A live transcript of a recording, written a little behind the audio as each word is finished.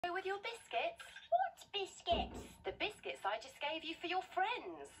With your biscuits? What biscuits? The biscuits I just gave you for your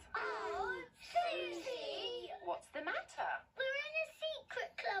friends. Oh, Suzy! What's the matter? We're in a secret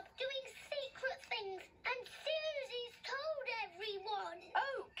club doing secret things and Suzy's told everyone.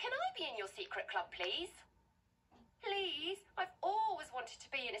 Oh, can I be in your secret club, please? Please? I've always wanted to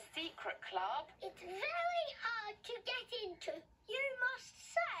be in a secret club. It's very hard to get into. You must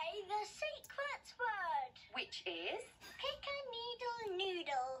say the secret word. Which is?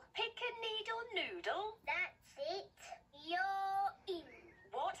 Pick-a-needle-noodle. Pick-a-needle-noodle? That's it. You're in.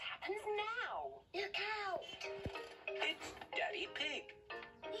 What happens now? Look out. It's Daddy Pig.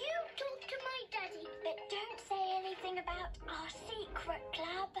 You talk to my daddy, but don't say anything about our secret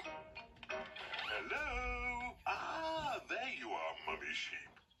club. Hello? Ah, there you are, Mummy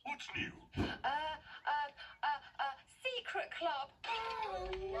Sheep. What's new? Secret club. Oh,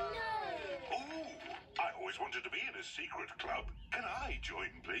 no. Oh, I always wanted to be in a secret club. Can I join,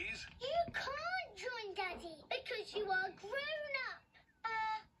 please? You can't join Daddy because you are grown up.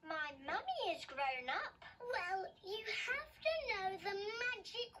 My mummy is grown up. Well, you have to know the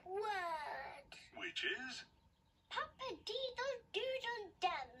magic word. Which is?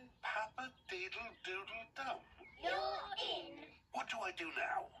 Papa-deedle-doodle-dum. Papa-diddle-doodle-dum. You're in. What do I do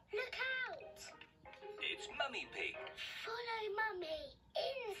now? Look out. It's Mummy Pig. Follow Mummy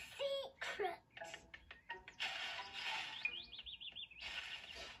in secret.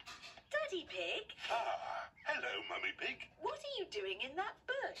 Daddy Pig, Ah, hello, Mummy Pig. what are you doing in that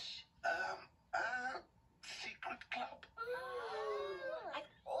bush? Secret club? I've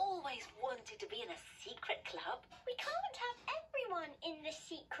always wanted to be in a secret club. We can't have everyone in the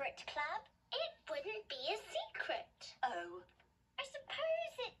secret club. It wouldn't be a secret. Oh, I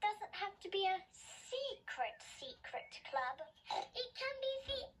suppose it doesn't have to be a secret club. It can be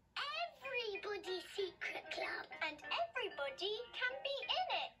the everybody secret club. And everybody can be in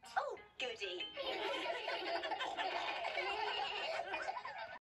it.